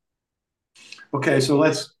time. Okay, so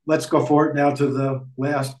let's go forward now to the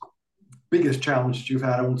last biggest challenge that you've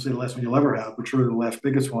had. I won't say the last one you'll ever have, but surely the last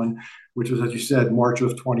biggest one, which was, as you said, March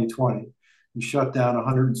of 2020. You shut down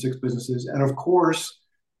 106 businesses, and of course,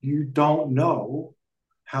 you don't know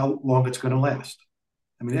how long it's going to last.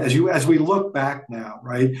 I mean, as we look back now,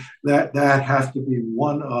 right, that has to be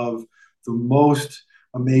one of the most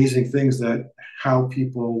amazing things, that how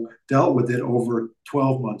people dealt with it over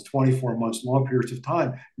 12 months, 24 months, long periods of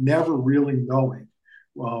time, never really knowing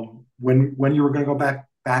when you were going to go back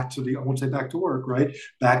to I won't say back to work, right?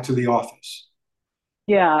 Back to the office.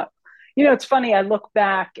 Yeah. It's funny. I look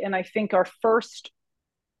back and I think our first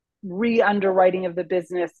re-underwriting of the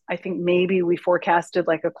business, I think maybe we forecasted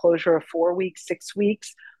like a closure of 4 weeks, 6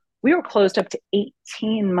 weeks. We were closed up to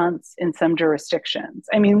 18 months in some jurisdictions.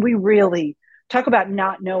 I mean, we really talk about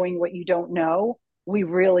not knowing what you don't know. We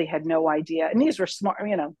really had no idea. And these were smart,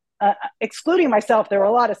 excluding myself, there were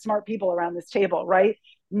a lot of smart people around this table, right?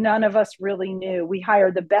 None of us really knew. We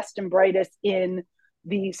hired the best and brightest in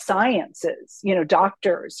the sciences,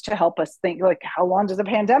 doctors to help us think, like, how long does a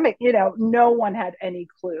pandemic, no one had any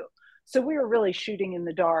clue. So we were really shooting in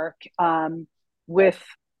the dark with,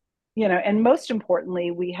 and most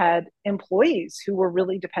importantly, we had employees who were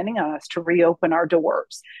really depending on us to reopen our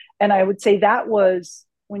doors. And I would say that was,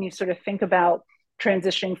 when you sort of think about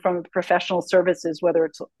transitioning from professional services, whether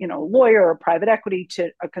it's, a lawyer or private equity,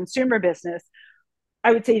 to a consumer business,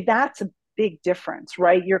 I would say that's a big difference,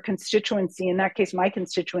 right? Your constituency, in that case, my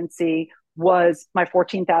constituency was my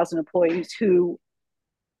 14,000 employees who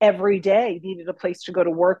every day needed a place to go to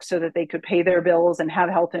work so that they could pay their bills and have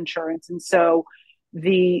health insurance. And so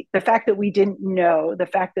the fact that we didn't know, the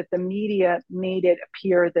fact that the media made it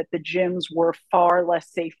appear that the gyms were far less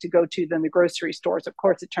safe to go to than the grocery stores. Of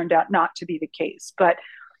course, it turned out not to be the case, but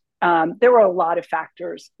there were a lot of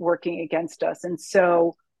factors working against us. And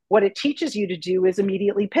so what it teaches you to do is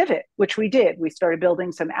immediately pivot, which we did. We started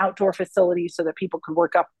building some outdoor facilities so that people could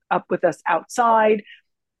work up with us outside.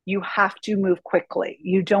 You have to move quickly.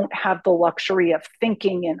 You don't have the luxury of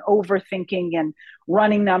thinking and overthinking and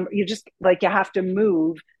running them. You have to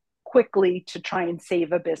move quickly to try and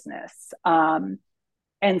save a business.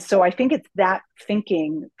 And so I think it's that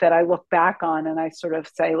thinking that I look back on and I sort of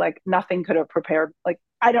say, like, nothing could have prepared. Like,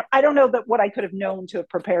 I don't know that what I could have known to have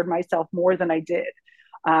prepared myself more than I did.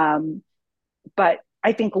 But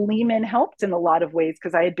I think Lehman helped in a lot of ways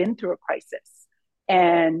because I had been through a crisis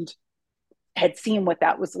and had seen what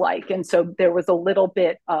that was like. And so there was a little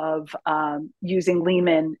bit of using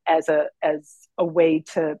Lehman as a way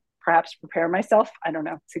to perhaps prepare myself. I don't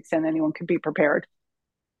know, to the extent anyone could be prepared.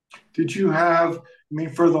 Did you have,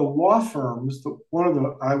 for the law firms, one of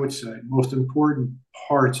the, I would say, most important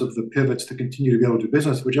parts of the pivots to continue to be able to do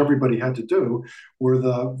business, which everybody had to do, were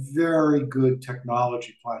the very good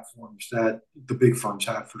technology platforms that the big firms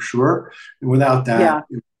had, for sure. And without that,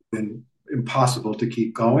 it would have been impossible to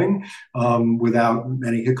keep going without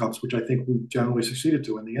many hiccups, which I think we generally succeeded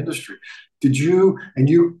to in the industry. Did you,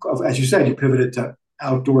 as you said, you pivoted to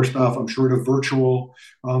outdoor stuff, I'm sure, to virtual,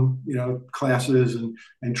 classes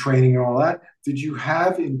and training and all that. Did you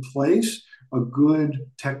have in place a good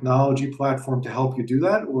technology platform to help you do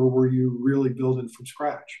that, or were you really building from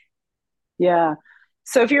scratch? Yeah.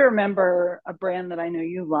 So if you remember, a brand that I know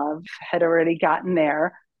you love had already gotten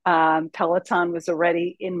there. Peloton was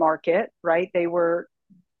already in market, right? They were,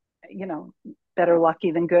 better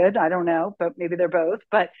lucky than good. I don't know, but maybe they're both.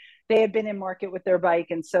 But they had been in market with their bike,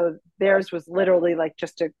 and so theirs was literally like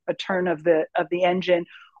just a turn of the engine.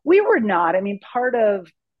 We were not. Part of,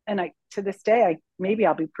 and to this day, maybe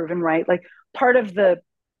I'll be proven right. Like, part of the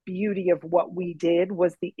beauty of what we did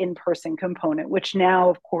was the in-person component, which now,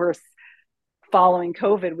 of course, following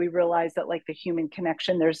COVID, we realized that like the human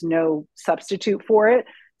connection, there's no substitute for it.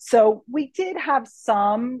 So we did have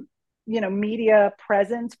some, media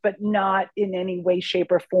presence, but not in any way,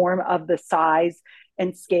 shape, or form of the size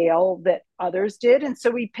and scale that others did. And so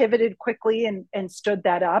we pivoted quickly and stood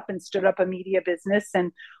that up and stood up a media business.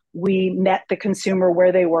 And we met the consumer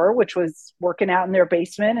where they were, which was working out in their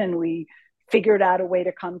basement. And we figured out a way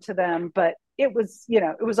to come to them. But it was,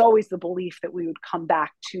 it was always the belief that we would come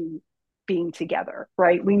back to being together,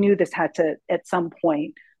 right? We knew this had to, at some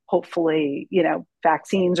point, hopefully,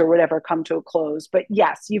 vaccines or whatever come to a close. But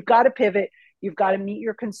yes, you've got to pivot. You've got to meet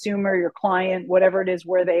your consumer, your client, whatever it is,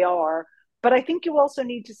 where they are. But I think you also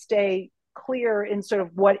need to stay clear in sort of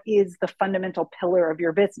what is the fundamental pillar of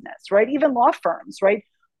your business, right? Even law firms, right?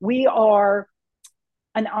 We are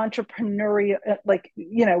an entrepreneurial,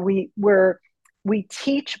 we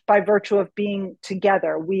teach by virtue of being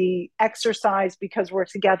together. We exercise because we're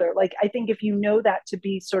together. Like, I think if you know that to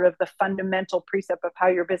be sort of the fundamental precept of how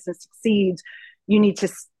your business succeeds, you need to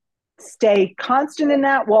stay constant in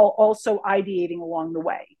that while also ideating along the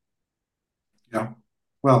way. Yeah.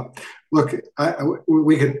 Well, look,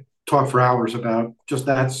 we could talk for hours about just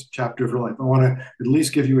that chapter of your life. I want to at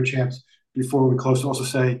least give you a chance before we close to also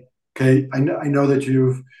say, okay, I know that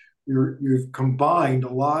you've combined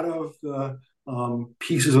a lot of the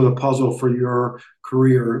pieces of the puzzle for your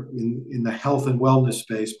career in the health and wellness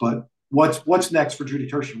space. But what's next for Judy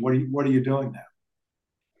Turchin? What are you doing now?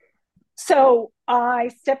 So I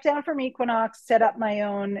stepped down from Equinox, set up my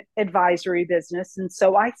own advisory business. And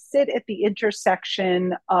so I sit at the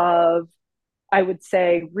intersection of, I would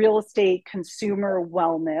say, real estate, consumer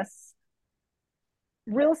wellness.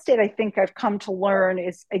 Real estate, I think I've come to learn,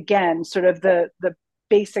 is, again, sort of the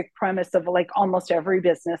basic premise of like almost every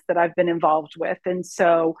business that I've been involved with. And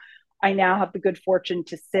so I now have the good fortune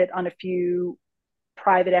to sit on a few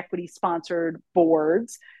private equity sponsored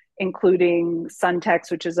boards, including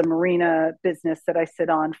Suntex, which is a marina business that I sit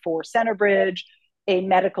on for Centerbridge, a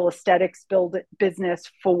medical aesthetics business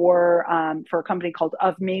for a company called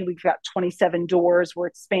Of Me. We've got 27 doors. We're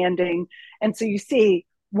expanding. And so you see,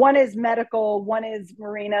 one is medical, one is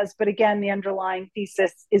marinas, but again, the underlying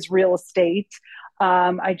thesis is real estate.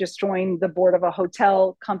 I just joined the board of a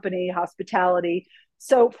hotel company, hospitality.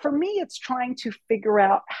 So for me, it's trying to figure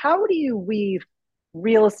out, how do you weave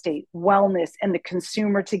real estate, wellness, and the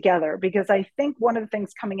consumer together? Because I think one of the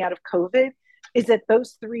things coming out of COVID is that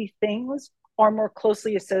those three things are more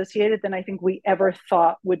closely associated than I think we ever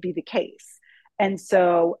thought would be the case. And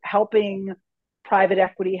so helping private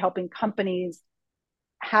equity, helping companies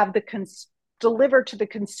have deliver to the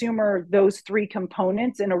consumer those three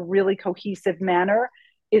components in a really cohesive manner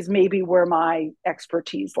is maybe where my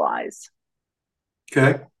expertise lies.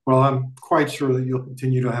 Okay. Well, I'm quite sure that you'll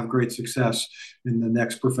continue to have great success in the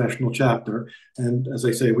next professional chapter. And as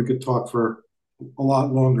I say, we could talk for a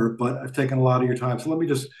lot longer, but I've taken a lot of your time. So let me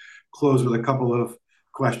just close with a couple of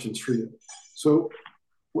questions for you. So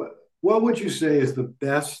what would you say is the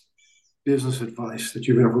best business advice that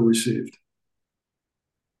you've ever received?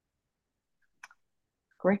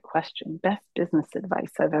 Great question. Best business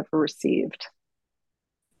advice I've ever received.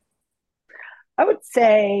 I would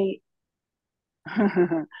say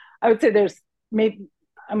there's maybe,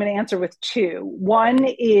 I'm going to answer with two. One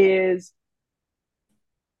is,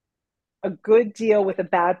 a good deal with a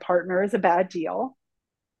bad partner is a bad deal.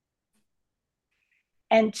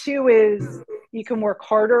 And two is, you can work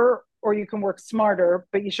harder or you can work smarter,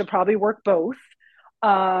 but you should probably work both.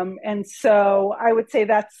 And so I would say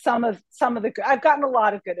that's some of the, I've gotten a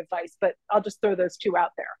lot of good advice, but I'll just throw those two out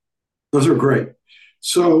there. Those are great.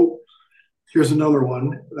 So here's another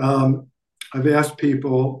one. I've asked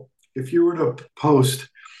people, if you were to post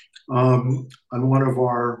on one of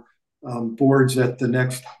our boards at the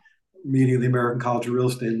next meeting of the American College of Real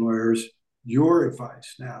Estate Lawyers, your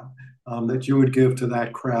advice now that you would give to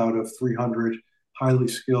that crowd of 300 highly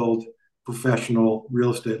skilled professional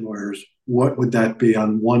real estate lawyers, what would that be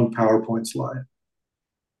on one PowerPoint slide?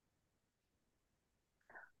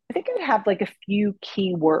 I think I'd have like a few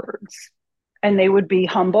key words, and they would be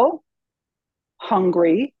humble,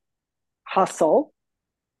 hungry, hustle,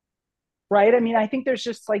 right? I mean, I think there's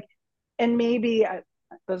just like, and maybe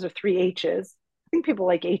those are three H's. I think people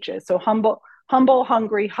like H's. So humble,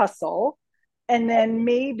 hungry, hustle, and then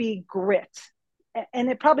maybe grit.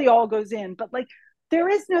 And it probably all goes in, but like, there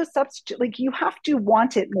is no substitute. Like, you have to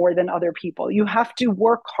want it more than other people. You have to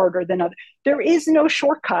work harder than others. There is no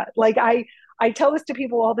shortcut. Like, I tell this to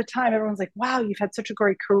people all the time. Everyone's like, wow, you've had such a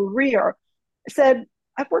great career. I said,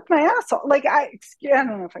 I've worked my ass off. Like I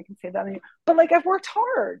don't know if I can say that anymore, but like I've worked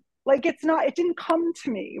hard. Like it didn't come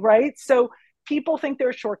to me, right? So people think there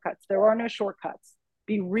are shortcuts. There are no shortcuts.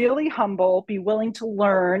 Be really humble, be willing to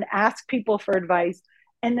learn, ask people for advice,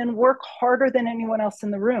 and then work harder than anyone else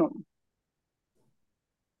in the room.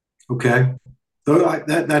 Okay. So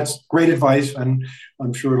that's great advice, and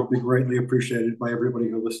I'm sure it'll be greatly appreciated by everybody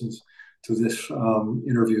who listens to this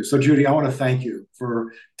interview. So, Judy, I want to thank you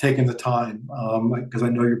for taking the time because I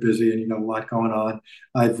know you're busy and you got a lot going on.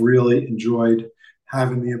 I've really enjoyed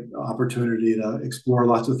having the opportunity to explore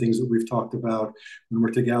lots of things that we've talked about when we're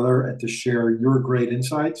together and to share your great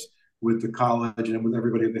insights with the college and with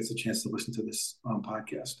everybody who gets a chance to listen to this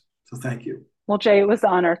podcast. So, thank you. Well, Jay, it was an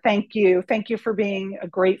honor. Thank you. Thank you for being a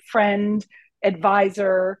great friend,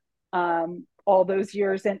 advisor, all those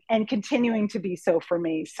years and continuing to be so for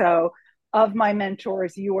me. So of my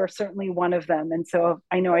mentors, you are certainly one of them. And so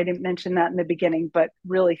I know I didn't mention that in the beginning, but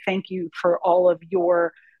really thank you for all of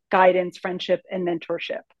your guidance, friendship, and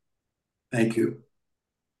mentorship. Thank you.